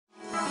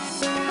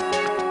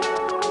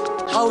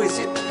How is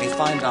it that we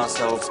find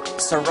ourselves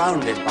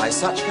surrounded by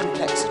such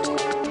complexity,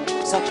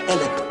 such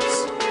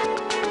elegance?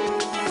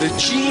 The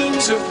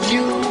genes of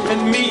you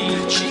and me,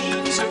 the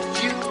genes of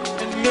you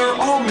and me, we're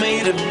all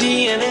made of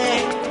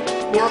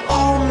DNA. We're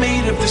all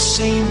made of the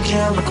same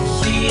chemical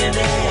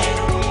DNA.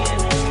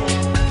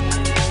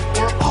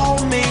 We're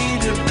all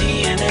made of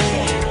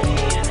DNA.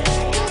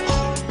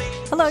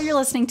 Hello, you're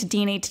listening to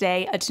DNA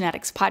Today, a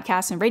genetics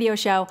podcast and radio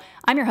show.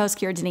 I'm your host,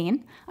 Kira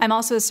Dineen. I'm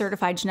also a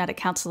certified genetic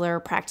counselor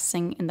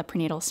practicing in the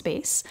prenatal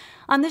space.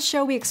 On this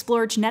show, we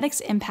explore genetics'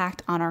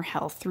 impact on our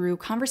health through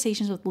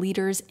conversations with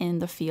leaders in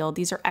the field.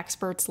 These are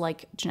experts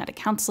like genetic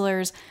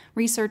counselors,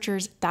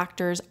 researchers,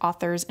 doctors,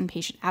 authors, and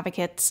patient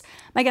advocates.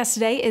 My guest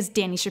today is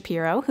Dani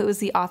Shapiro, who is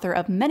the author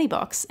of many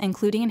books,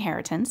 including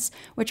Inheritance,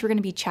 which we're going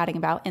to be chatting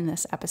about in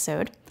this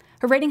episode.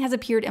 Her writing has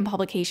appeared in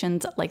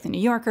publications like The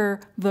New Yorker,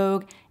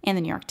 Vogue, and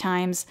The New York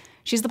Times.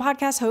 She's the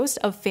podcast host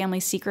of Family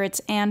Secrets,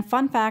 and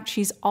fun fact,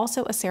 she's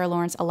also a Sarah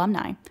Lawrence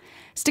alumni.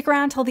 Stick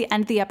around till the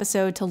end of the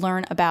episode to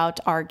learn about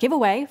our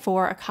giveaway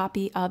for a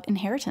copy of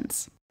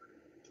Inheritance.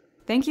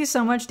 Thank you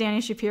so much,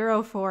 Dani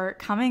Shapiro, for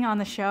coming on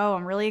the show.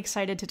 I'm really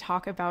excited to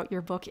talk about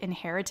your book,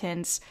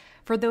 Inheritance.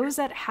 For those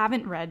that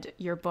haven't read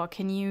your book,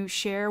 can you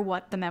share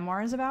what the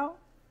memoir is about?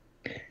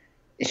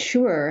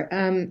 Sure.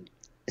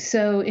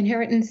 So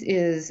Inheritance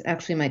is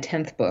actually my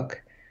 10th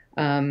book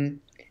and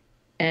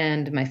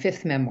my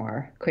 5th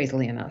memoir,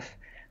 crazily enough.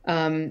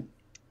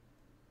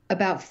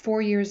 About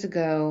 4 years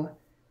ago,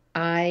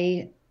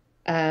 I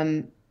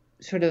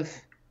sort of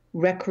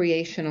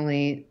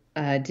recreationally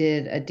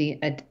did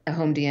a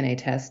home DNA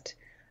test.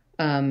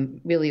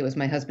 Really, it was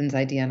my husband's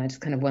idea, and I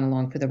just kind of went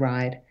along for the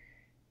ride.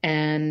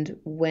 And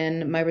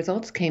when my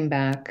results came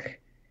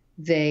back,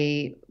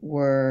 they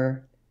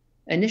were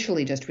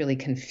initially just really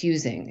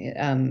confusing.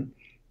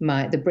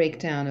 The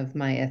breakdown of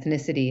my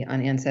ethnicity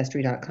on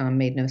Ancestry.com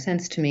made no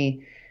sense to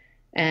me.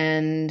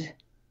 And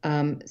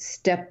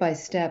step by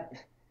step,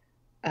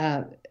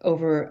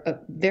 over a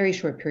very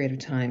short period of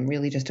time,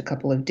 really just a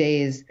couple of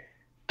days,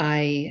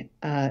 I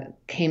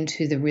came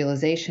to the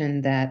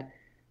realization that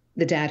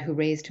the dad who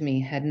raised me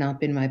had not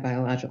been my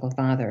biological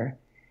father.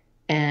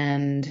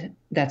 And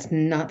that's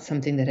not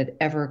something that had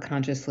ever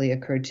consciously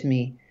occurred to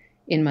me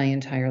in my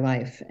entire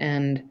life.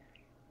 And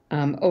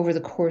over the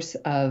course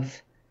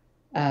of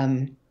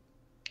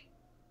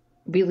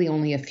really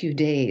only a few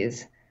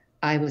days,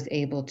 I was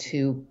able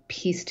to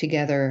piece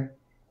together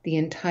the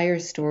entire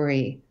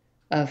story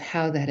of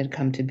how that had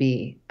come to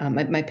be.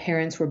 My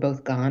parents were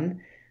both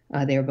gone.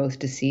 They were both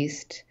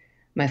deceased.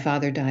 My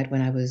father died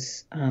when I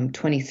was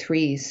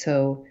 23,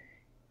 so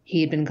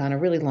he had been gone a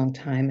really long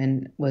time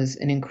and was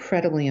an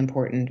incredibly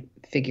important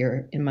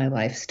figure in my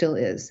life, still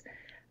is.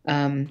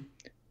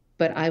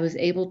 But I was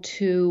able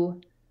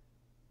to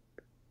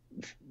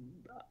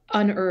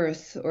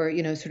unearth or,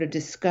 sort of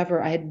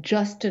discover, I had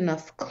just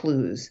enough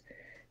clues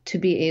to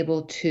be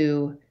able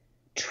to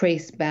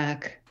trace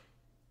back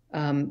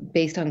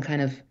based on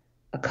kind of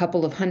a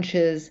couple of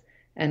hunches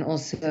and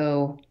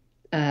also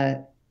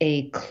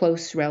a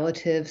close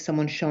relative,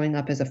 someone showing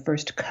up as a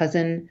first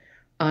cousin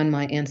on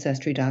my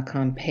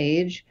Ancestry.com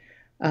page.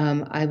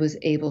 I was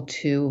able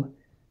to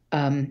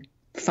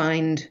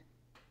find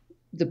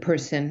the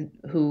person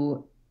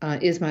who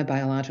is my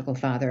biological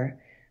father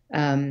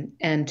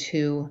and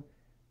to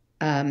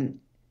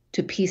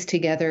piece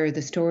together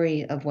the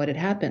story of what had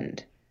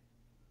happened.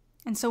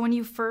 And so when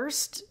you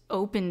first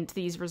opened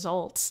these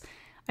results,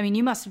 I mean,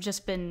 you must have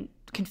just been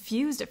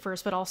confused at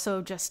first, but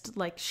also just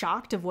like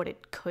shocked of what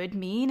it could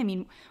mean. I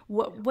mean,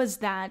 what was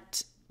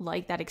that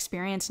like, that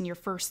experience, and your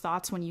first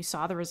thoughts when you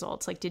saw the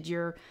results? Like, did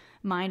your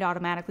mind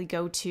automatically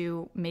go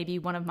to maybe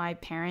one of my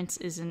parents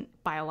isn't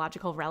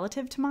biological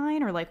relative to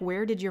mine? Or like,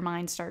 where did your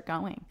mind start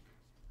going?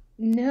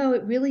 No,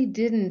 it really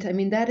didn't. I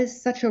mean, that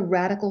is such a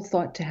radical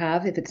thought to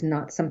have if it's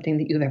not something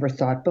that you've ever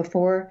thought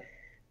before,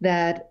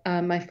 that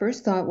my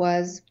first thought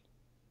was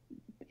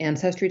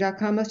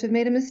Ancestry.com must have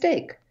made a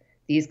mistake.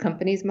 These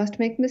companies must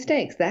make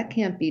mistakes. That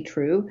can't be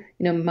true.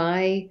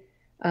 My,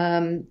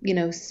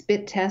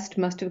 spit test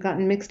must have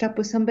gotten mixed up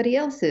with somebody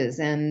else's.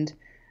 And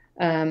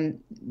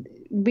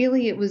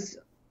really, it was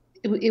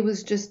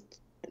just,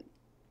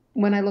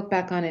 when I look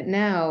back on it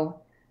now,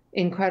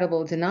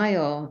 incredible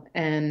denial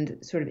and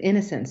sort of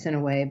innocence in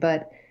a way.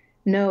 But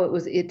no,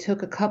 it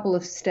took a couple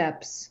of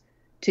steps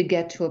to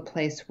get to a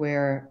place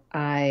where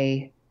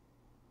I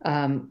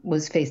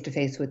was face to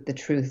face with the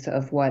truth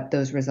of what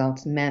those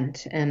results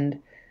meant. And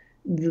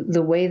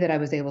the way that I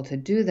was able to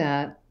do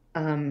that,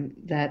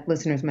 that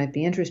listeners might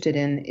be interested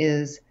in,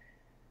 is,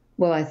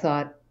 well, I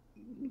thought,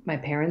 my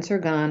parents are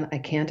gone. I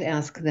can't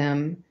ask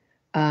them.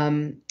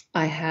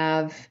 I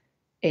have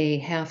a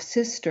half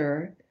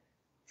sister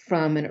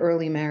from an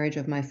early marriage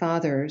of my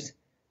father's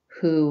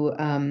who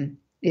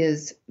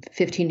is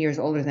 15 years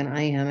older than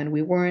I am. And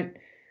we weren't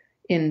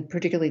in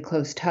particularly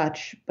close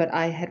touch, but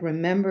I had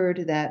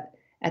remembered that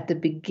at the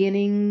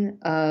beginning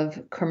of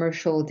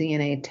commercial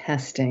DNA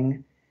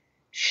testing,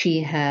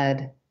 she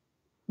had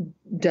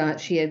gone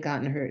to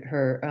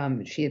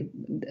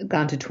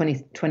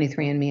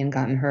 23andMe and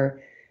gotten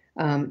her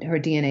her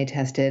DNA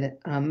tested,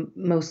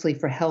 mostly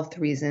for health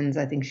reasons.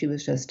 I think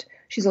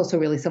she's also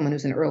really someone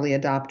who's an early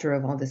adopter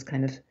of all this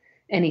kind of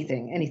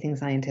anything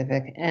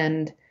scientific.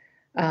 And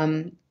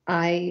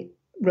I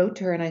wrote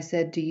to her and I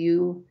said, do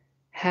you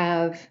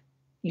have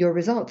your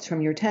results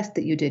from your test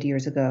that you did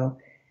years ago?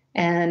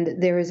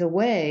 And there is a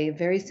way, a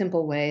very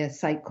simple way, a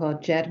site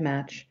called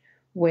GEDmatch,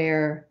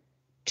 where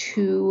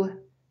two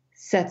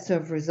sets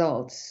of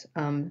results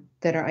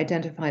that are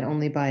identified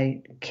only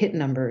by kit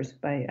numbers,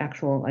 by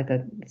actual, like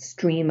a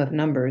stream of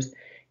numbers,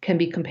 can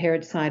be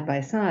compared side by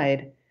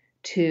side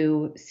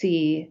to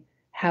see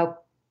how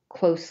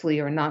closely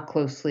or not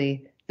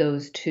closely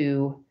those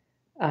two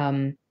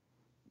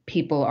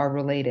people are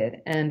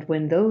related. And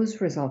when those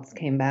results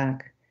came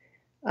back,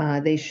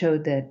 they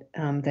showed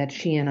that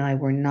she and I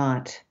were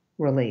not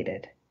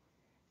related.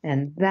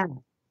 And that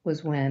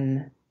was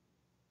when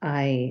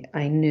I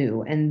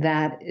knew, and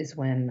that is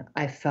when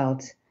I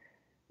felt,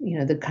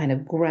 the kind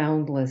of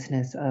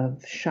groundlessness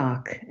of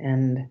shock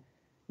and,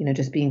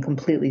 just being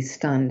completely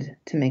stunned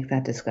to make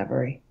that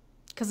discovery.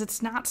 Because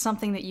it's not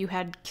something that you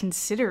had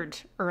considered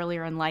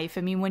earlier in life.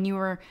 I mean, when you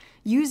were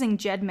using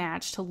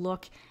GEDmatch to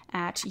look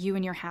at you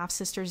and your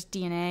half-sister's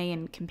DNA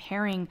and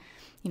comparing,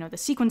 the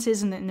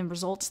sequences and the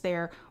results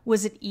there,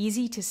 was it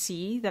easy to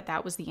see that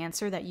that was the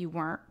answer, that you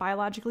weren't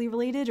biologically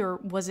related? Or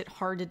was it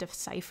hard to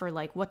decipher,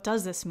 like, what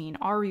does this mean?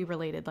 Are we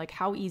related? Like,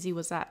 how easy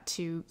was that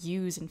to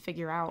use and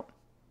figure out?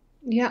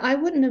 Yeah, I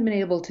wouldn't have been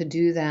able to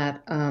do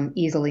that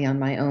easily on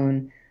my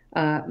own.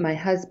 My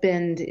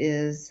husband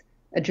is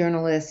a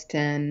journalist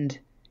and,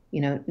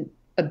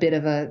 a bit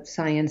of a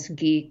science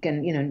geek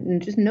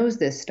and, just knows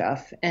this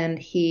stuff. And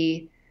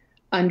he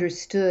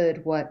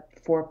understood what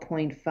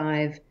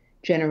 4.5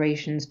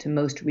 generations to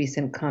most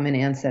recent common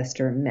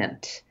ancestor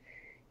meant.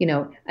 To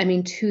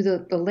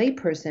the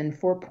layperson,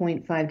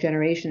 4.5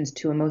 generations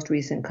to a most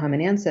recent common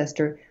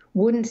ancestor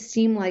wouldn't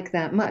seem like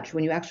that much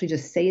when you actually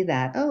just say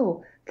that,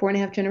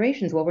 4.5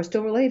 generations, well, we're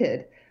still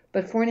related.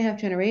 But 4.5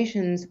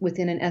 generations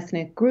within an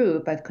ethnic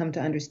group, I've come to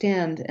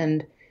understand.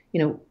 And,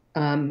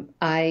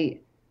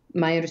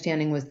 my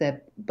understanding was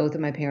that both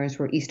of my parents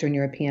were Eastern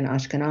European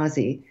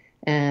Ashkenazi,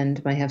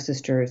 and my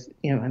half-sisters,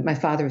 my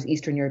father was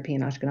Eastern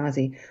European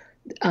Ashkenazi.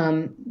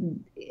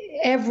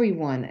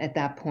 Everyone at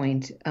that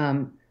point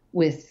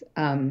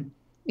within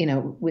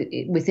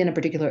a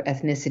particular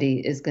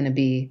ethnicity is going to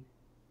be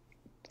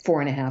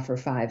 4.5 or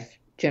 5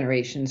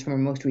 generations from our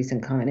most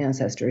recent common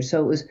ancestors.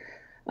 So it was,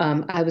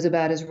 I was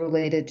about as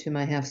related to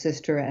my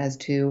half-sister as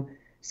to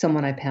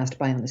someone I passed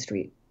by on the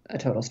street, a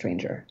total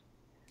stranger.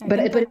 But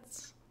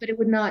it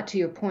would not, to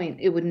your point,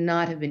 it would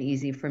not have been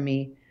easy for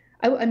me.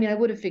 I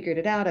would have figured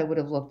it out. I would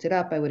have looked it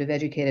up. I would have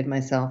educated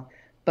myself.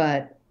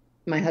 But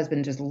my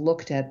husband just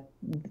looked at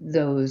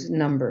those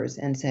numbers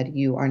and said,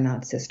 you are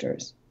not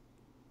sisters.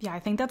 Yeah, I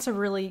think that's a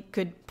really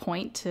good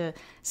point to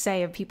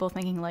say, of people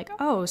thinking like,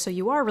 oh, so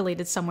you are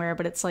related somewhere.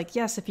 But it's like,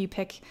 yes, if you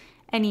pick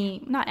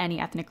not any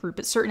ethnic group,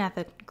 but certain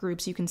ethnic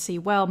groups, you can see,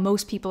 well,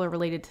 most people are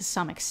related to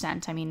some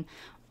extent. I mean,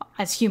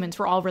 as humans,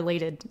 we're all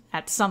related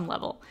at some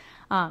level.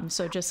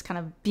 So just kind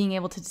of being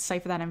able to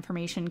decipher that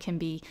information can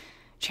be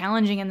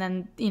challenging. And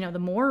then, the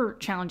more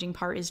challenging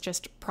part is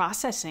just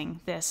processing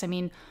this. I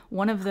mean,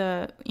 one of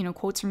the,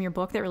 quotes from your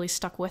book that really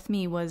stuck with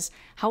me was,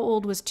 how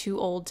old was too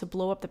old to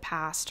blow up the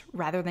past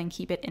rather than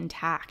keep it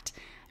intact?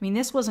 I mean,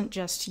 this wasn't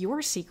just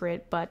your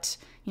secret, but,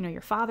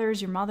 your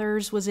father's, your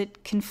mother's. Was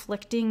it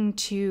conflicting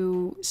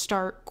to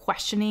start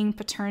questioning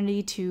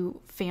paternity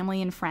to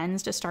family and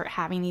friends, to start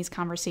having these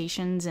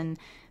conversations and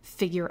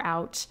figure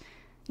out,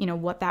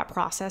 what that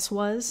process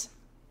was?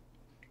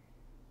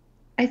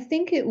 I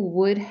think it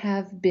would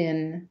have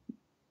been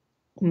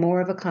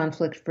more of a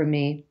conflict for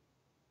me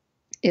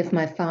if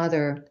my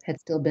father had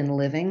still been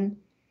living,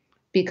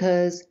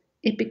 because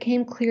it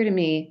became clear to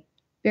me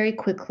very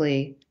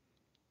quickly,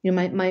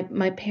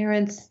 my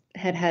parents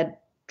had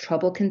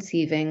trouble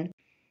conceiving.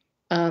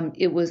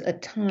 It was a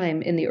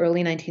time in the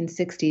early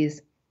 1960s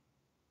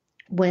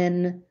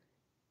when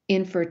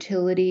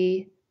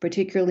infertility,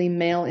 particularly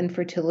male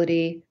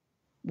infertility,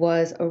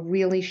 was a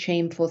really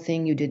shameful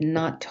thing. You did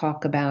not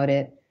talk about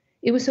it.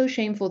 It was so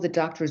shameful that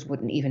doctors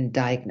wouldn't even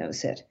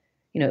diagnose it.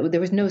 There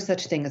was no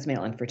such thing as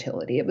male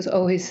infertility. It was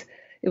always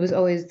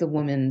the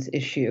woman's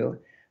issue.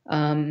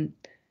 And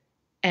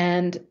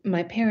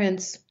my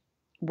parents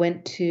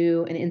went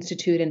to an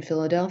institute in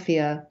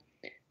Philadelphia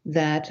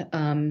that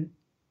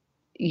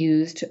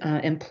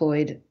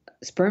employed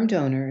sperm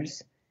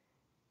donors.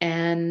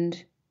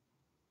 And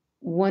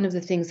one of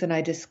the things that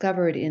I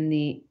discovered in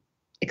the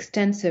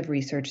extensive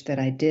research that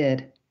I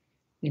did,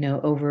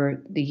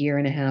 over the year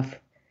and a half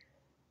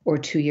or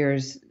 2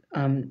 years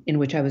in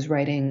which I was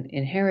writing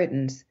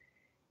Inheritance,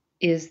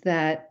 is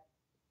that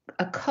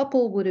a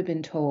couple would have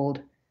been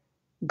told,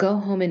 go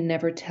home and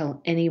never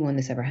tell anyone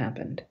this ever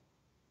happened.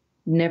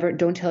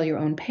 Don't tell your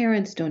own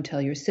parents, don't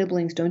tell your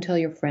siblings, don't tell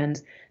your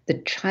friends. The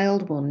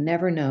child will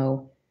never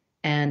know,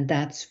 and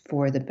that's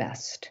for the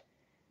best.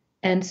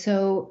 And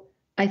so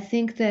I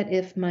think that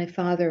if my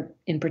father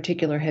in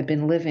particular had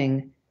been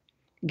living,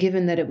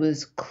 given that it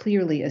was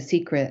clearly a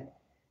secret,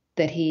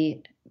 that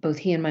both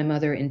he and my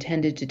mother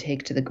intended to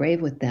take to the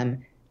grave with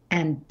them,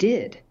 and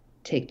did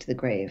take to the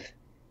grave.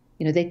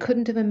 They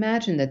couldn't have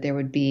imagined that there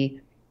would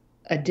be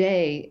a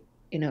day,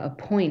 a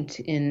point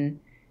in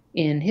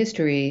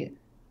history,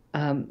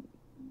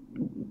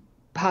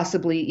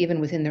 possibly even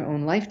within their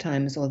own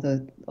lifetimes,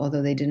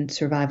 although they didn't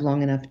survive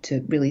long enough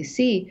to really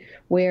see,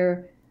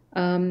 where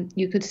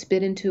you could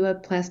spit into a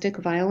plastic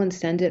vial and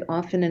send it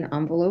off in an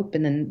envelope,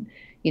 and then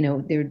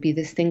there would be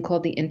this thing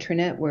called the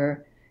internet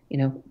where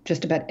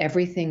just about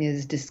everything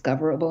is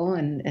discoverable,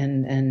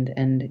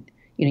 and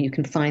you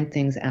can find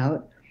things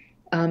out.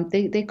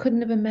 They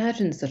couldn't have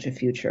imagined such a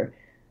future.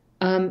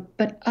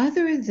 But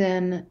other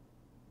than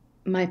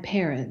my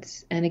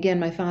parents, and again,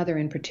 my father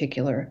in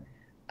particular,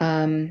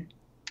 I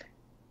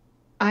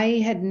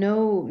had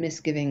no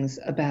misgivings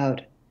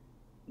about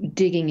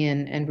digging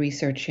in and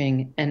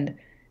researching and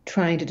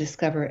trying to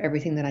discover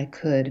everything that I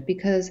could,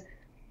 because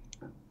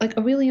like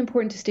a really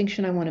important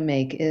distinction I want to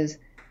make is,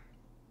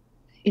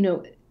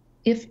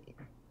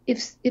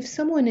 if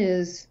someone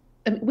is,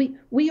 I mean,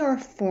 we are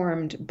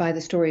formed by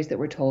the stories that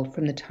we're told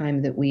from the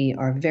time that we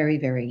are very,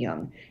 very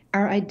young.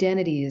 Our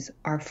identities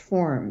are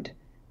formed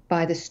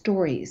by the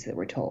stories that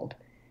we're told.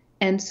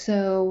 And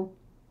so,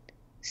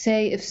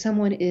 say if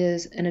someone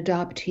is an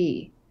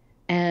adoptee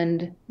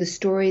and the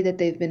story that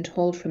they've been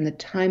told from the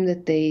time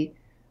that they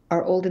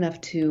are old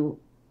enough to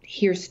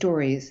hear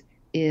stories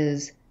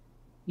is,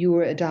 you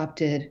were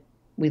adopted,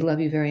 we love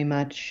you very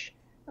much,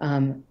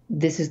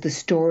 this is the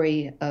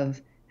story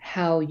of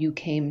how you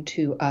came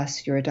to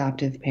us, your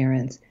adoptive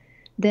parents,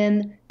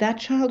 then that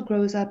child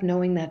grows up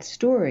knowing that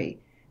story.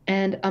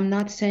 And I'm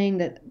not saying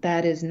that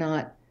that is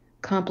not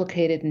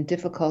complicated and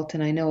difficult,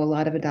 and I know a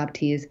lot of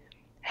adoptees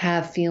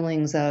have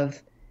feelings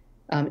of,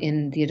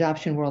 in the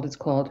adoption world, it's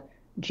called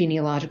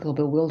genealogical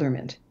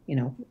bewilderment,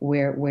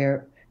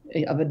 where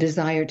of a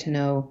desire to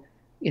know,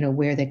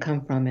 where they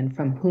come from and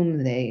from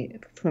whom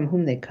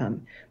they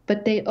come.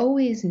 But they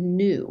always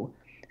knew.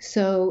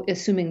 So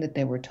assuming that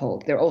they were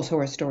told, there also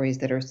are stories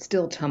that are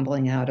still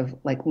tumbling out of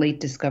like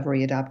late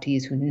discovery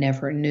adoptees who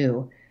never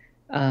knew.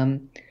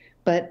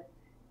 But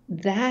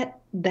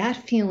that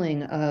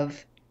feeling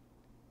of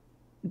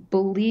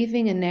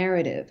believing a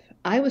narrative,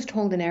 I was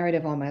told a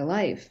narrative all my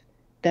life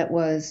that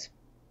was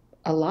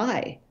a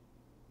lie.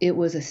 It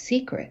was a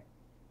secret.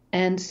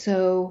 And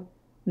so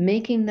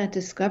making that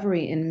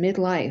discovery in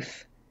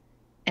midlife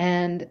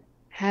and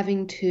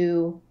having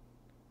to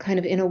kind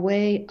of in a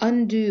way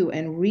undo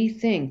and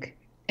rethink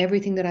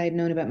everything that I had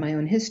known about my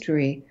own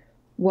history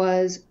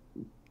was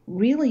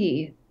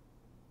really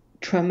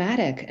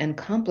traumatic and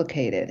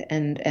complicated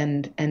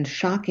and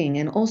shocking.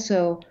 And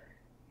also,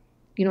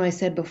 I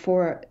said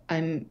before,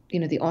 I'm,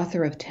 the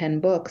author of 10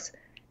 books.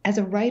 As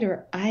a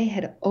writer, I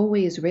had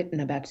always written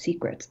about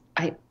secrets.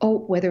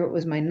 Whether it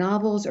was my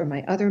novels or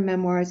my other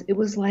memoirs, it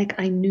was like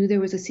I knew there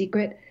was a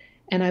secret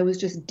and I was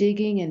just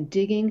digging and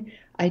digging.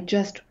 I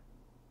just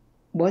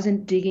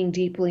wasn't digging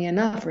deeply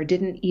enough or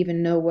didn't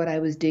even know what I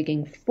was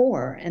digging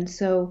for. And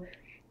so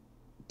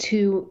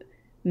to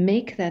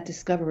make that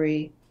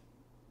discovery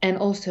and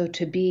also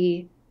to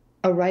be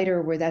a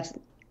writer where that's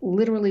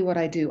literally what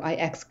I do, I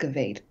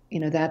excavate.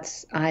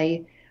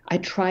 I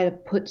try to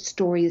put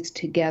stories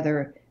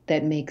together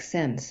that make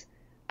sense.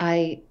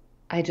 I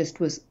just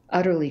was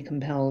utterly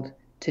compelled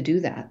to do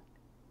that.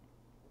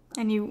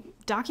 And you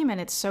document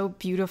it so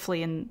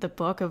beautifully in the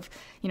book of,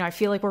 I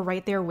feel like we're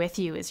right there with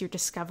you as you're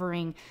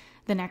discovering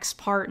the next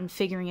part and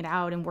figuring it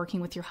out and working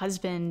with your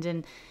husband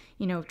and,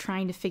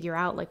 trying to figure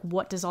out like,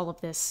 what does all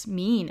of this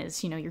mean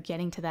as, you're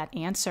getting to that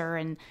answer.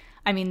 And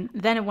I mean,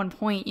 then at one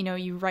point,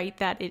 you write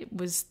that it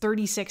was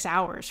 36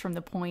 hours from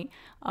the point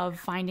of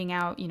finding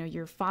out,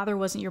 your father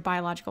wasn't your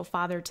biological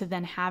father to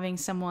then having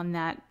someone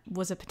that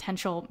was a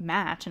potential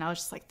match. And I was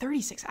just like,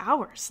 36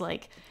 hours,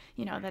 like,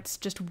 that's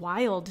just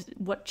wild.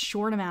 What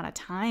short amount of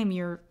time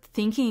you're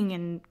thinking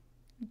and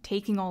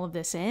taking all of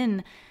this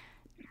in.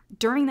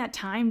 During that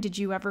time, did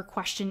you ever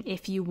question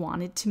if you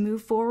wanted to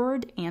move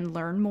forward and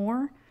learn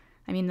more?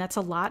 I mean, that's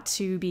a lot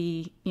to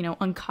be,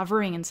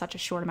 uncovering in such a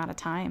short amount of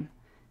time.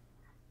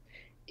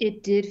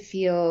 It did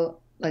feel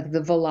like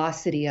the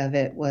velocity of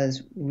it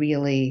was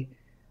really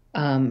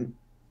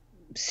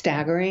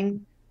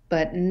staggering.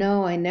 But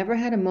no, I never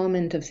had a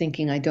moment of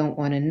thinking I don't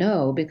want to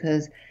know,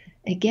 because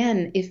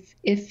again,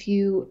 if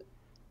you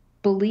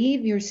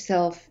believe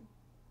yourself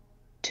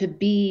to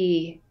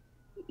be,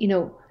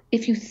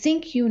 if you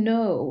think you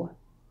know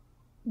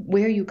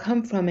where you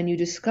come from and you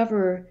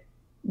discover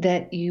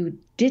that you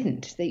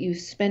didn't, that you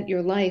spent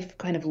your life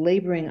kind of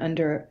laboring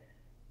under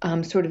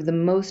sort of the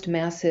most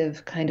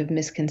massive kind of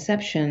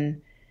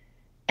misconception,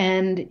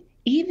 and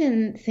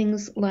even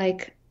things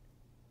like,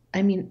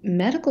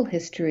 medical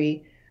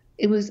history,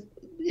 it was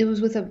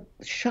with a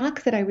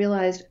shock that I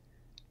realized,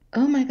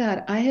 oh my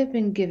God, I have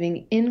been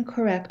giving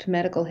incorrect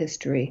medical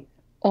history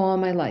all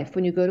my life.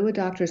 When you go to a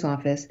doctor's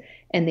office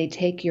and they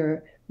take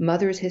your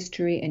mother's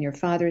history and your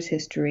father's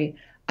history,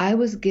 I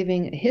was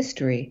giving a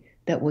history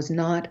that was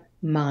not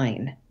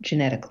mine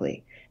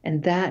genetically.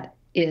 And that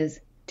is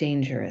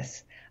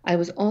dangerous. I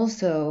was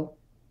also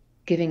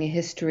giving a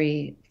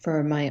history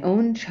for my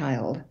own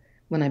child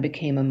when I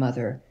became a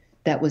mother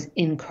that was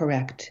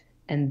incorrect,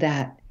 and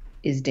that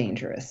is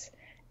dangerous.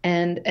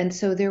 And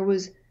so there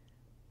was,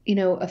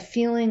 a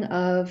feeling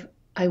of,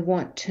 I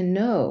want to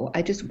know.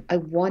 I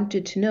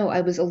wanted to know.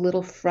 I was a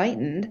little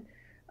frightened.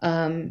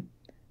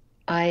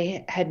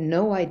 I had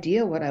no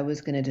idea what I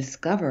was going to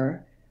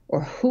discover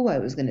or who I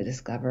was going to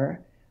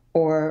discover,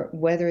 or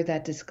whether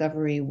that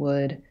discovery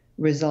would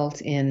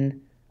result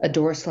in a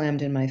door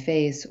slammed in my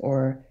face,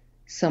 or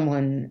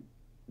someone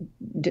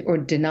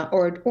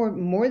or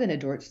more than a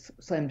door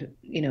slammed,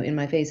 in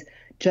my face,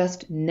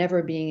 just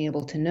never being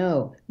able to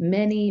know.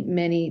 Many,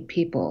 many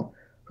people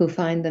who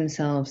find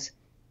themselves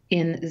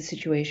in the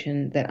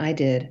situation that I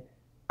did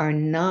are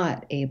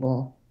not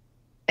able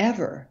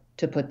ever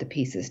to put the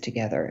pieces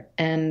together.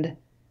 And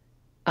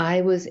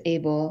I was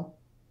able,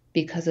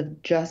 because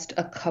of just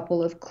a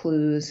couple of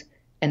clues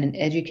and an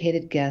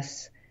educated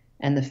guess,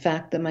 and the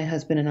fact that my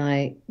husband and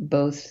I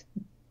both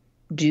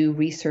do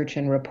research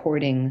and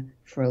reporting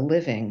for a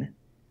living,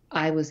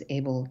 I was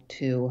able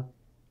to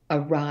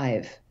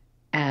arrive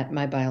at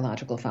my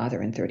biological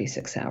father in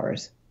 36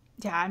 hours.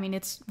 Yeah, I mean,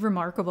 it's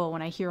remarkable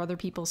when I hear other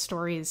people's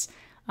stories.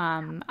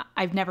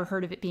 I've never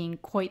heard of it being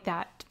quite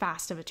that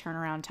fast of a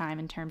turnaround time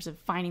in terms of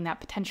finding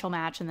that potential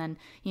match. And then,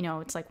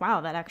 it's like,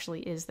 wow, that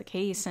actually is the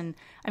case. And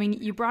I mean,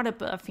 you brought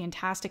up a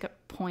fantastic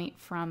point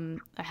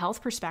from a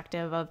health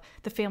perspective of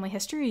the family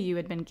history you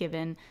had been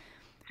given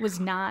was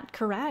not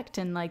correct.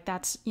 And like,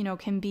 that's,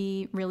 can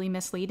be really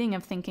misleading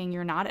of thinking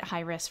you're not at high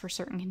risk for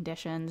certain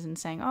conditions and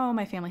saying, oh,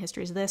 my family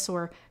history is this,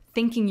 or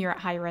thinking you're at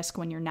high risk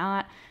when you're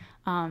not.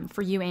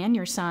 For you and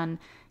your son,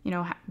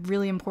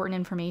 really important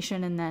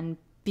information, and then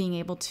being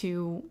able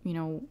to,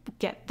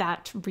 get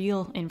that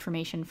real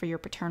information for your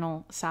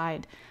paternal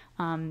side,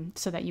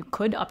 so that you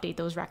could update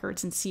those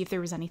records and see if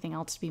there was anything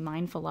else to be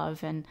mindful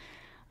of. And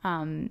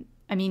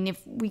I mean,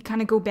 if we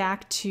kind of go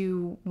back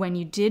to when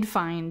you did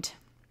find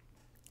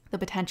the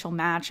potential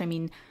match, I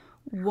mean,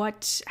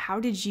 how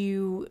did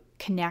you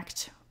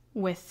connect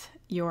with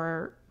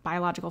your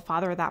biological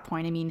father at that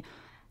point? I mean,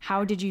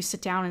 how did you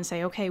sit down and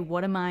say, okay,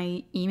 what am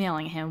I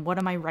emailing him? What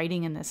am I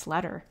writing in this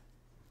letter?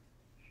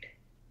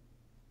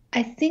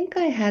 I think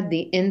I had the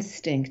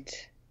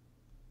instinct.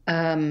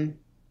 I mean,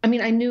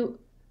 I knew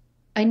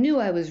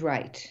I was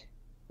right,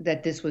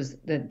 that this was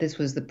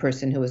the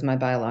person who was my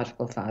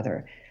biological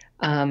father.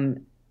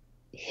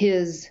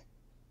 His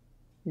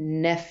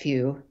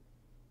nephew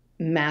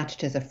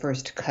matched as a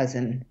first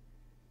cousin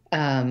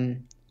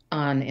on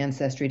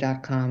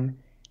Ancestry.com.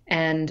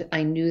 And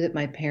I knew that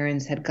my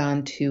parents had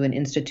gone to an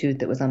institute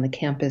that was on the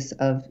campus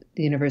of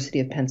the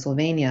University of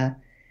Pennsylvania.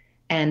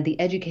 And the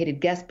educated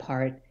guess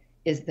part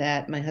is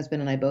that my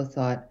husband and I both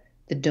thought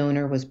the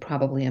donor was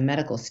probably a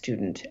medical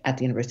student at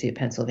the University of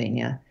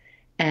Pennsylvania.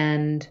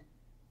 And,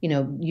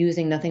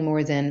 using nothing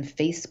more than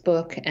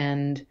Facebook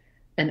and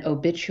an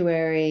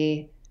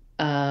obituary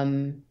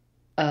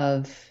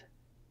of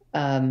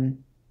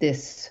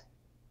this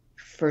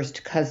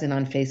first cousin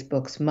on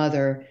Facebook's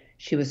mother.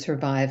 She was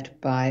survived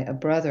by a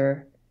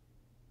brother,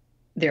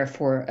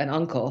 therefore an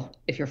uncle,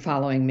 if you're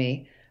following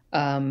me,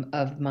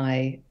 of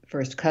my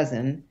first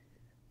cousin,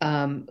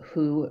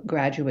 who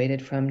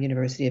graduated from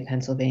University of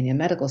Pennsylvania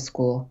Medical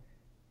School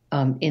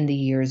in the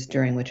years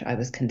during which I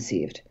was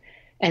conceived.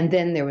 And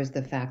then there was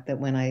the fact that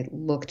when I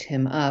looked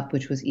him up,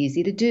 which was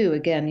easy to do,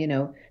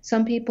 again,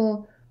 some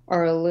people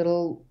are a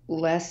little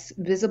less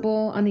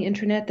visible on the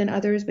internet than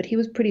others, but he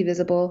was pretty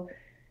visible.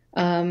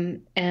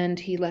 And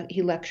he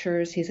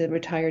lectures. He's a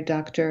retired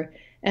doctor.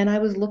 And I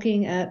was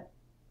looking at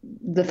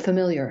the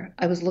familiar.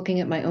 I was looking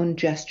at my own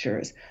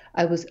gestures.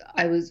 I was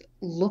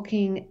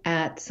looking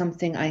at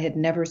something I had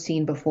never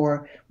seen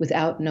before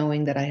without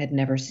knowing that I had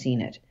never seen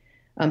it.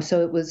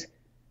 So it was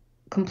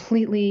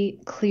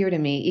completely clear to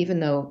me, even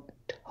though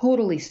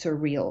totally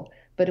surreal,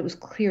 but it was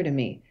clear to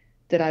me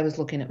that I was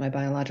looking at my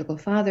biological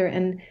father.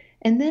 And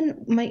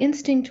then my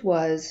instinct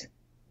was,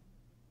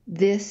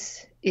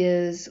 this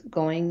is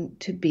going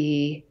to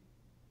be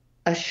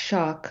a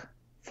shock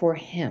for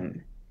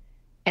him,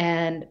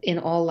 and in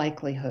all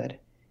likelihood.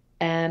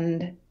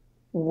 And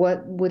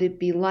what would it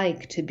be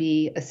like to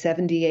be a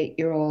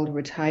 78-year-old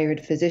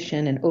retired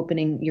physician and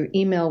opening your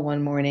email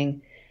one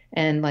morning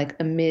and, like,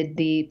 amid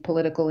the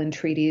political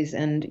entreaties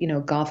and,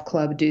 golf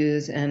club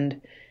dues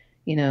and,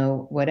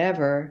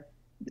 whatever,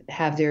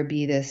 have there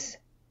be this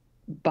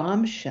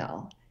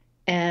bombshell?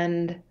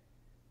 And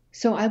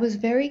so I was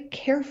very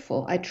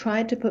careful. I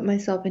tried to put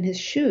myself in his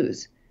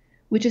shoes,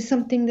 which is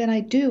something that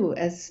I do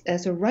as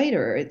a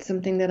writer. It's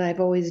something that I've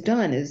always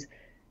done, is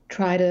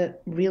try to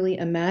really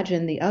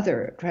imagine the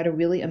other, try to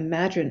really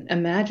imagine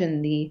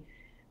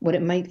what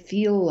it might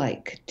feel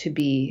like to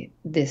be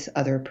this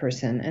other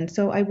person. And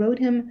so I wrote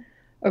him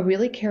a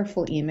really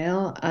careful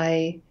email.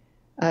 I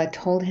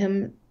told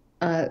him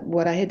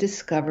what I had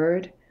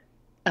discovered.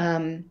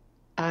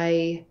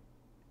 I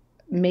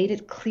made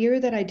it clear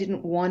that I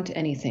didn't want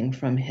anything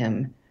from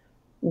him,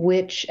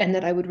 and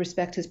that I would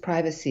respect his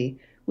privacy,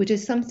 which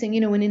is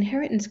something, when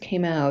Inheritance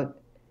came out,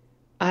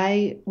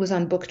 I was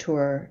on book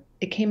tour.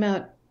 It came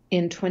out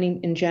in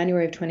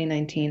January of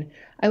 2019,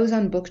 I was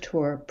on book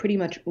tour pretty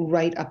much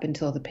right up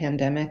until the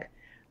pandemic,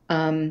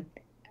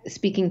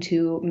 speaking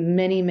to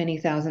many, many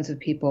thousands of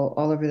people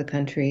all over the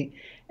country.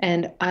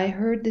 And I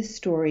heard this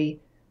story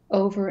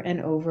over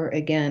and over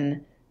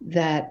again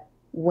that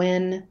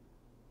when,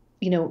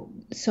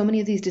 so many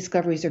of these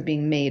discoveries are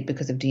being made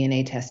because of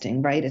DNA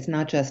testing, right? It's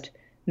not just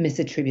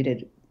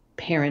misattributed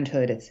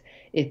parenthood.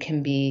 It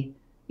can be,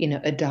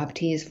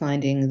 adoptees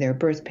finding their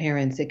birth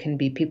parents. It can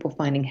be people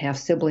finding half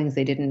siblings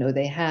they didn't know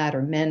they had,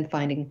 or men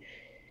finding,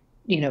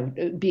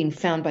 being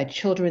found by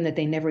children that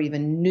they never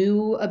even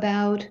knew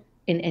about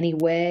in any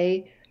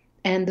way.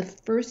 And the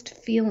first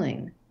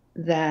feeling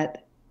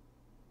that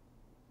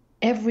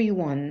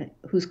everyone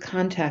who's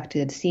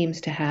contacted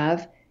seems to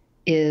have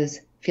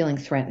is feeling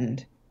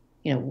threatened.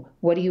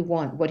 What do you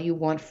want? What do you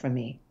want from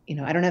me?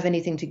 I don't have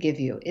anything to give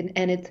you.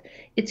 And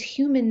it's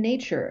human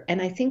nature.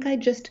 And I think I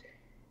just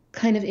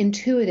kind of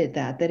intuited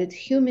that it's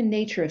human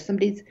nature. If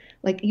somebody's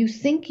like, you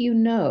think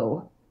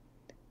you're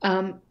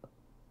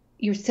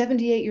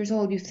 78 years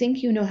old, you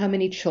think you know how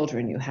many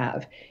children you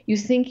have. You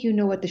think you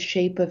know what the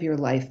shape of your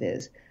life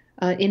is.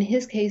 In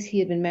his case, he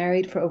had been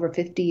married for over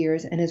 50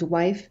 years, and his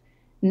wife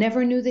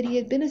never knew that he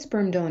had been a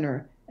sperm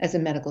donor as a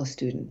medical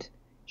student.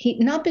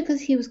 Not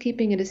because he was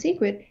keeping it a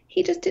secret,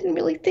 he just didn't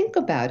really think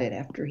about it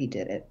after he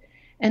did it.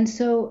 And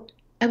so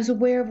I was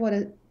aware of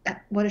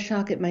what a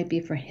shock it might be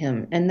for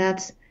him. And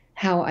that's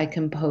how I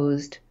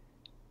composed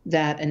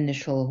that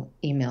initial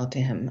email to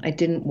him. I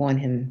didn't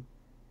want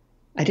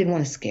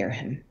to scare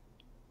him.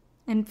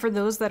 And for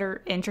those that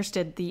are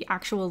interested, the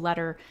actual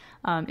letter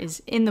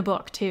is in the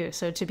book too.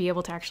 So to be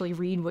able to actually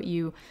read what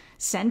you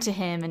sent to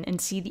him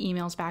and see the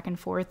emails back and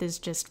forth is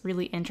just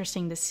really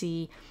interesting to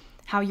see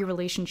how your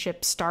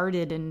relationship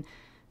started and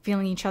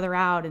feeling each other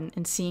out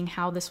and seeing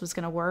how this was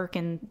going to work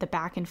and the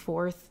back and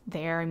forth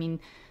there. I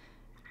mean,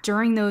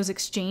 during those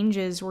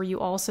exchanges, were you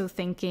also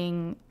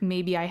thinking,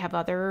 maybe I have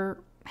other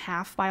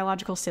half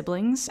biological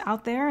siblings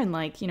out there? And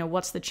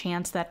what's the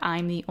chance that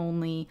I'm the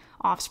only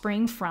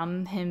offspring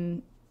from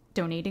him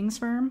donating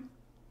sperm?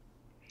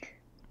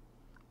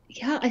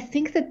 Yeah, I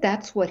think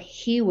that's what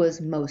he was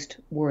most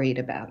worried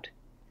about.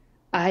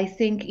 I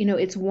think,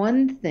 it's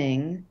one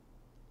thing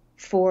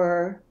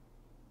for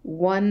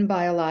one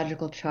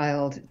biological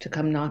child to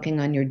come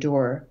knocking on your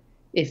door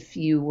if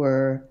you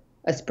were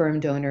a sperm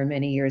donor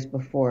many years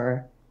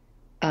before.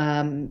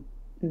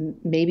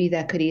 Maybe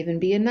that could even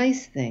be a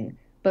nice thing.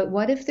 But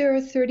what if there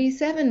are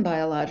 37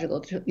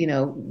 biological,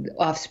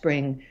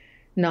 offspring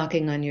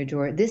knocking on your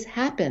door? This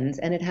happens,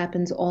 and it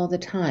happens all the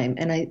time.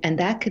 And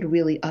that could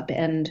really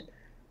upend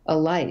a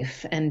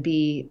life and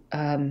be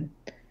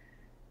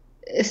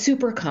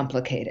super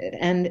complicated.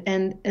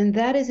 And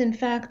that is, in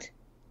fact,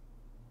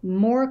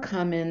 more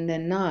common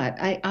than not.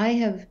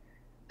 I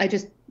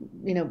just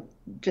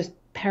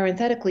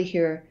parenthetically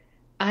here,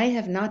 I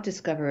have not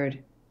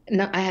discovered,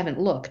 I haven't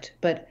looked,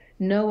 but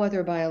no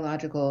other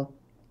biological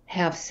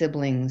half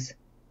siblings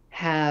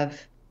have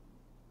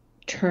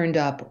turned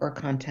up or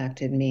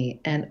contacted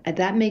me. And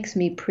that makes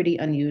me pretty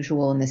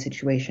unusual in this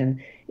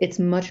situation. It's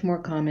much more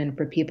common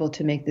for people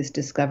to make this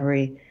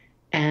discovery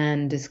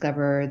and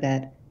discover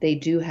that they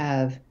do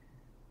have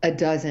a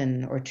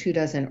dozen or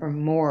 24 or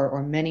more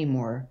or many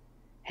more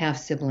half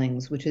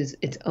siblings, which is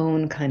its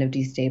own kind of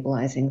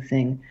destabilizing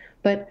thing.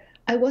 But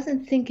I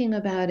wasn't thinking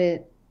about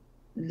it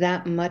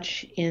that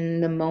much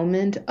in the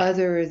moment,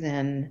 other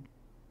than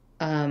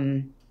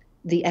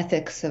the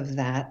ethics of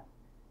that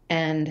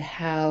and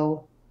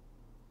how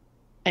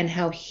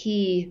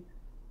he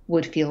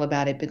would feel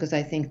about it, because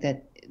I think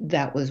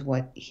that was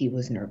what he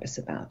was nervous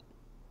about.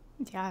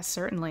 Yeah,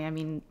 certainly. I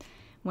mean,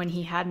 when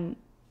he hadn't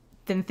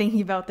been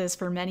thinking about this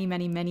for many,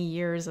 many, many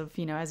years of,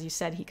 as you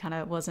said, he kind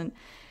of wasn't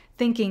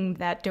thinking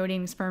that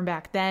donating sperm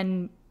back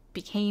then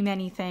became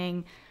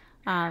anything.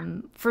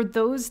 For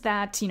those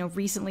that,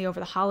 recently over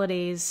the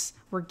holidays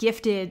were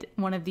gifted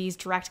one of these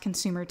direct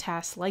consumer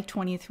tests like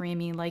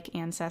 23andMe, like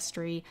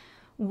Ancestry,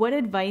 what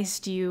advice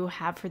do you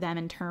have for them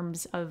in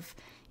terms of,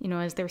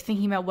 as they're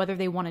thinking about whether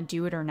they want to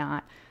do it or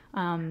not,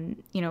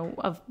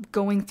 of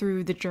going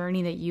through the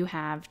journey that you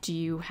have? Do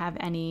you have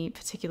any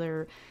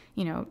particular,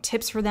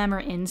 tips for them or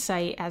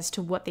insight as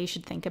to what they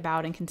should think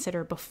about and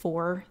consider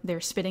before they're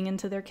spitting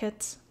into their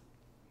kits?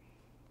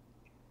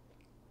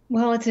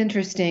 Well, it's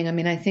interesting. I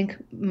mean, I think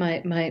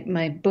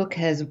my book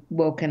has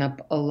woken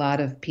up a lot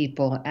of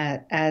people,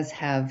 as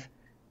have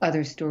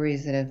other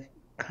stories that have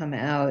come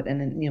out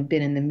and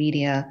been in the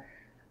media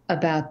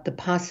about the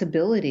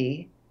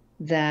possibility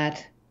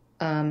that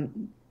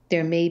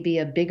there may be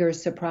a bigger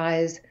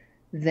surprise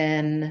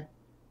than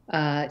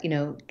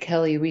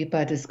Kelly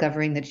Ripa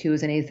discovering that she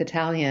was an eighth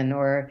Italian,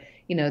 or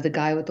the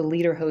guy with the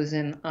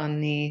lederhosen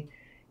on the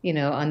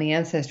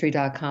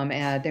Ancestry.com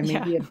ad.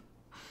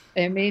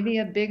 There may be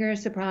a bigger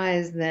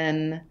surprise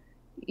than,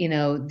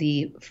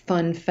 the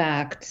fun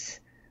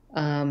facts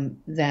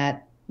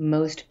that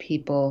most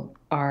people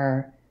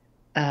are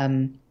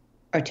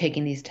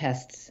taking these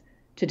tests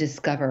to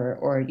discover,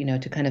 or,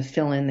 to kind of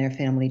fill in their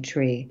family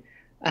tree.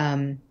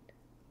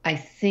 I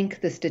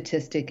think the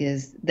statistic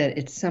is that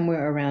it's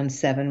somewhere around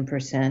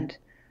 7%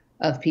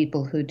 of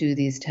people who do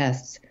these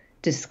tests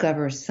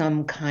discover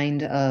some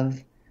kind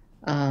of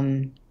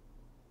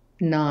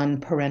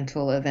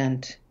non-parental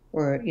event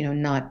or,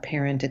 not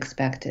parent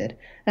expected.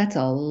 That's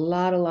a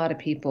lot of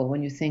people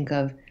when you think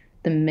of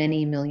the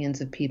many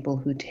millions of people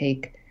who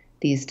take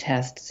these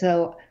tests.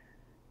 So,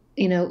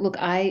 look,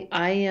 I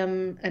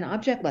am an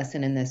object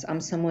lesson in this.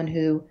 I'm someone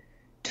who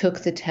took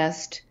the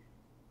test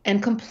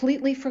and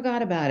completely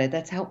forgot about it.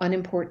 That's how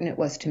unimportant it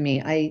was to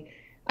me.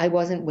 I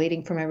wasn't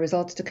waiting for my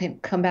results to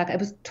come back. I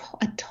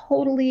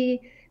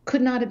totally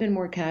could not have been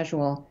more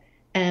casual.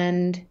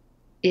 And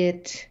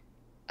it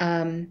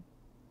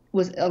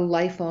was a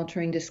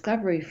life-altering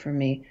discovery for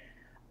me.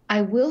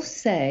 I will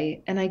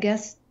say, and I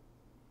guess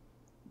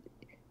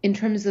in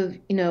terms of,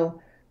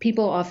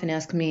 people often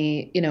ask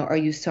me, are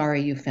you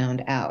sorry you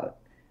found out?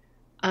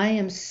 I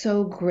am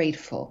so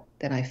grateful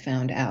that I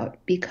found out,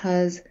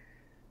 because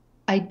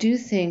I do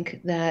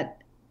think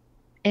that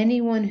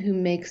anyone who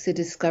makes a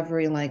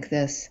discovery like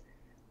this,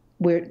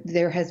 where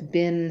there has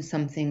been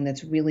something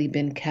that's really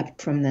been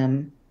kept from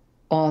them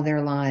all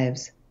their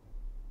lives,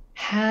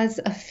 has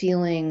a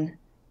feeling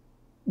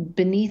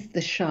beneath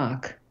the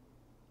shock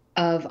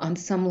of, on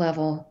some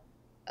level,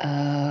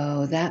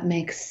 oh, that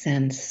makes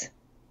sense.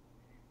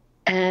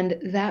 And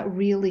that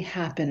really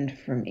happened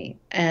for me.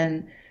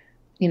 And,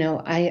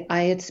 I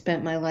had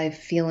spent my life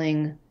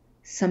feeling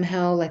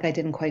somehow like I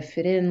didn't quite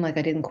fit in, like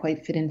I didn't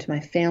quite fit into my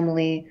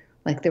family,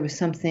 like there was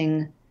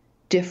something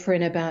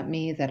different about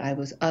me, that I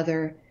was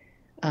other.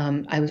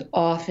 I was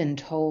often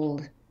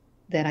told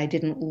that I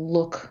didn't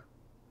look,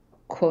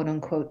 quote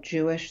unquote,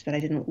 Jewish, that I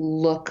didn't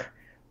look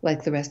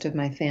like the rest of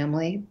my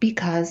family,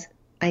 because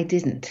I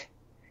didn't.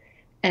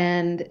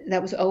 And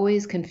that was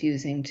always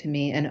confusing to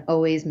me and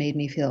always made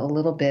me feel a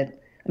little bit,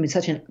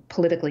 such a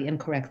politically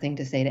incorrect thing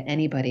to say to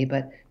anybody,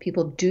 but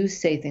people do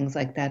say things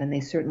like that, and they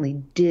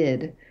certainly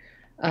did.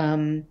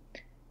 And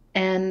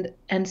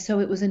so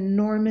it was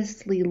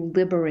enormously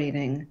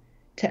liberating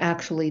to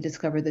actually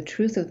discover the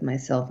truth of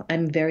myself.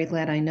 I'm very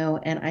glad I know.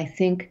 And I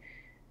think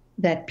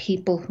that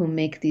people who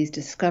make these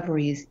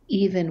discoveries,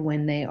 even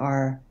when they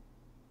are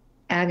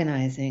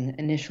agonizing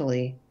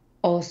initially,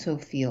 also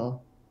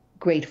feel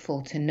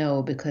grateful to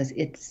know, because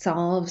it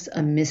solves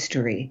a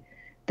mystery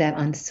that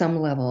on some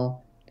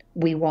level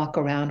we walk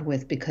around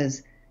with,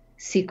 because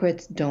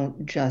secrets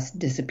don't just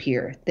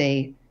disappear.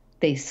 They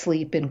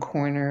sleep in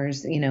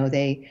corners,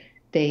 they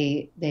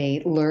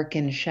lurk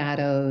in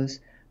shadows,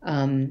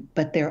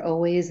 but they're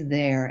always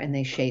there and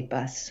they shape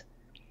us.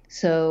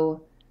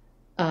 So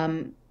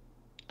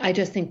I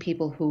just think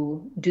people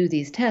who do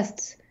these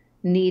tests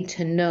need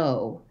to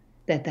know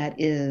that that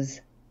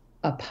is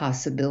a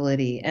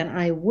possibility. And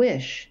I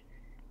wish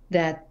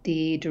that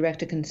the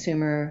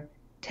direct-to-consumer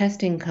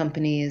testing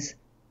companies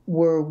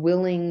were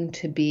willing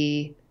to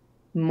be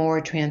more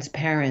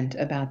transparent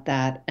about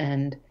that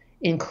and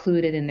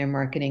include it in their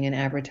marketing and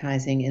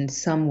advertising in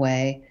some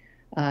way,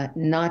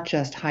 not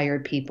just hire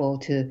people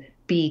to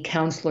be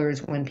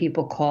counselors when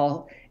people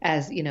call,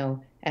 as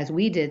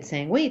we did,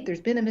 saying, wait,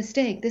 there's been a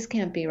mistake, this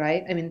can't be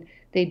right.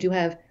 They do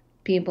have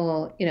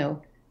people,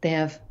 they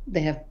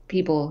have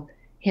people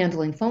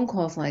handling phone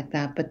calls like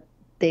that, but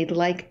they'd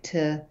like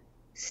to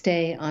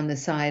stay on the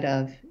side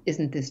of,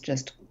 isn't this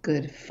just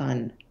good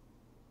fun?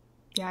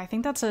 Yeah, I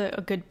think that's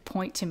a good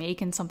point to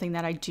make, and something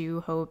that I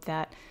do hope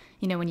that,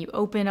 when you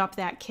open up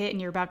that kit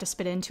and you're about to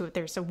spit into it,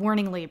 there's a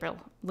warning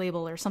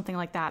label or something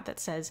like that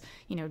says,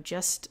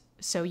 just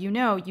so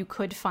you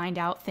could find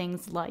out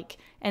things like,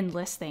 and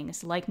list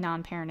things like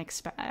non-parent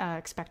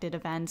expected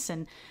events,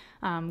 and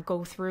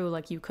go through,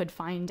 like, you could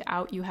find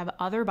out you have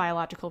other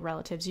biological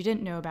relatives you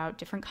didn't know about,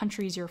 different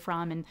countries you're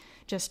from, and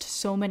just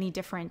so many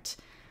different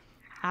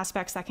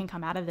aspects that can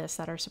come out of this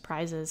that are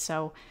surprises.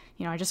 So,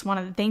 I just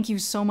want to thank you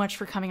so much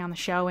for coming on the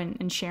show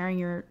and sharing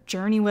your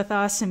journey with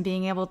us and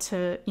being able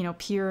to,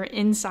 peer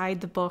inside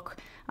the book.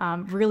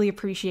 Really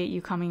appreciate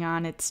you coming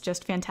on. It's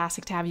just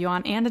fantastic to have you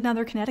on, and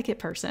another Connecticut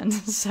person.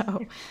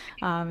 So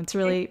it's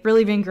really,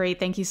 really been great.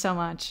 Thank you so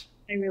much.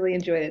 I really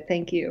enjoyed it.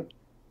 Thank you.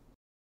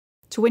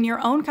 To win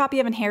your own copy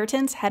of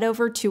Inheritance, head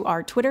over to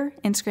our Twitter,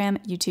 Instagram,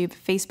 YouTube,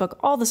 Facebook,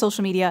 all the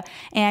social media,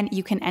 and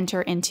you can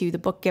enter into the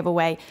book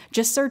giveaway.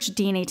 Just search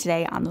DNA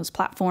Today on those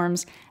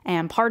platforms.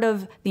 And part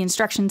of the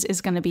instructions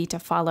is going to be to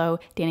follow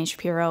Dani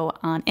Shapiro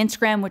on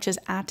Instagram, which is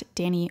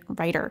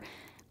 @DaniWriter.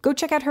 Go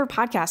check out her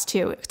podcast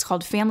too. It's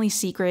called Family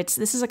Secrets.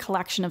 This is a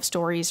collection of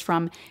stories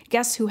from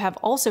guests who have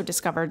also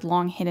discovered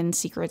long hidden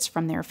secrets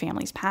from their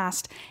family's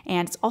past.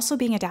 And it's also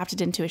being adapted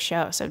into a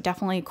show. So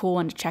definitely a cool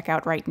one to check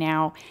out right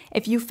now.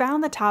 If you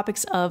found the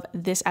topics of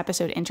this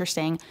episode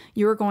interesting,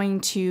 you're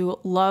going to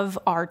love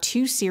our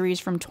 2 series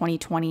from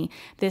 2020.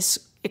 This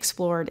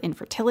explored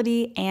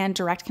infertility and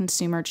direct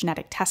consumer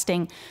genetic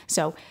testing.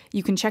 So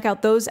you can check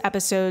out those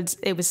episodes.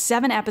 It was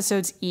 7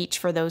 episodes each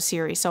for those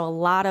series, so a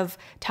lot of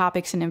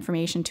topics and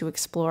information to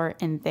explore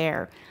in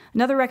there.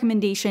 Another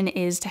recommendation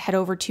is to head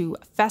over to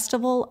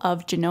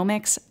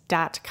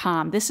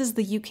festivalofgenomics.com. This is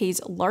the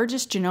UK's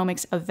largest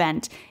genomics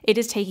event. It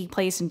is taking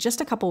place in just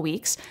a couple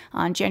weeks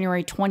on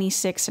January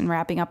 26th and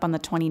wrapping up on the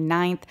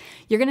 29th.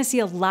 You're going to see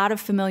a lot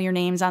of familiar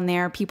names on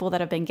there, people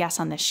that have been guests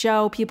on the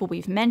show, people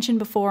we've mentioned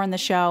before on the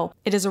show.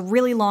 It is a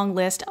really long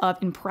list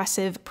of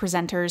impressive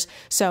presenters.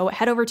 So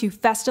head over to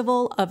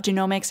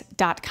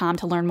festivalofgenomics.com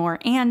to learn more.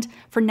 And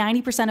for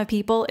 90% of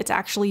people, it's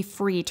actually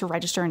free to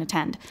register and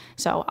attend.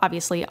 So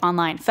obviously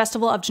online,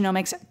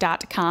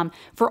 festivalofgenomics.com.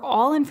 For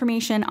all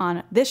information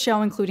on this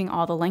show, including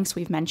all the links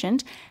we've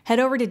mentioned, head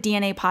over to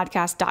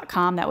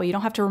dnapodcast.com. That way you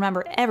don't have to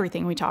remember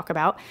everything we talk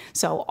about.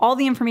 So all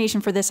the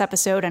information for this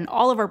episode and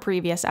all of our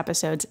previous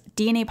episodes,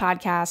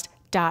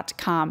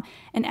 dnapodcast.com.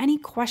 And any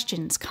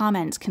questions,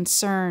 comments,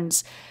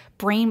 concerns,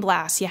 brain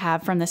blasts you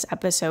have from this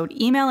episode,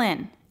 email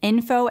in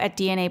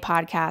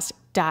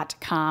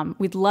info@dnapodcast.com.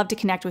 We'd love to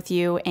connect with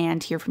you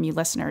and hear from you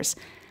listeners.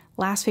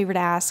 Last favor to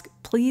ask,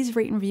 please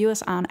rate and review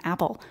us on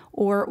Apple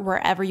or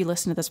wherever you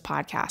listen to this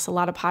podcast. A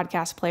lot of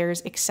podcast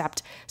players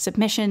accept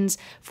submissions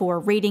for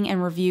rating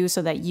and review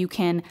so that you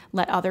can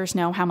let others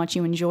know how much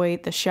you enjoy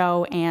the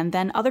show, and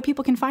then other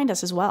people can find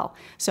us as well.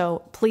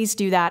 So please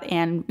do that,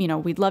 and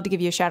we'd love to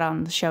give you a shout out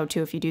on the show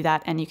too if you do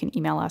that, and you can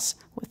email us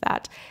with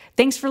that.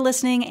 Thanks for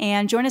listening,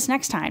 and join us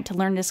next time to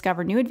learn and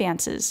discover new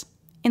advances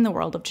in the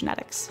world of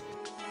genetics.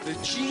 The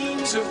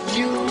genes of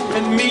you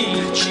and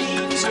me, the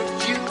genes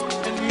of you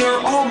and me,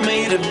 are all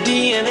made of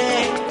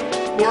DNA.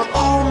 We're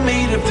all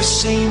made of the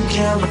same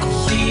chemical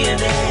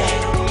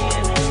DNA.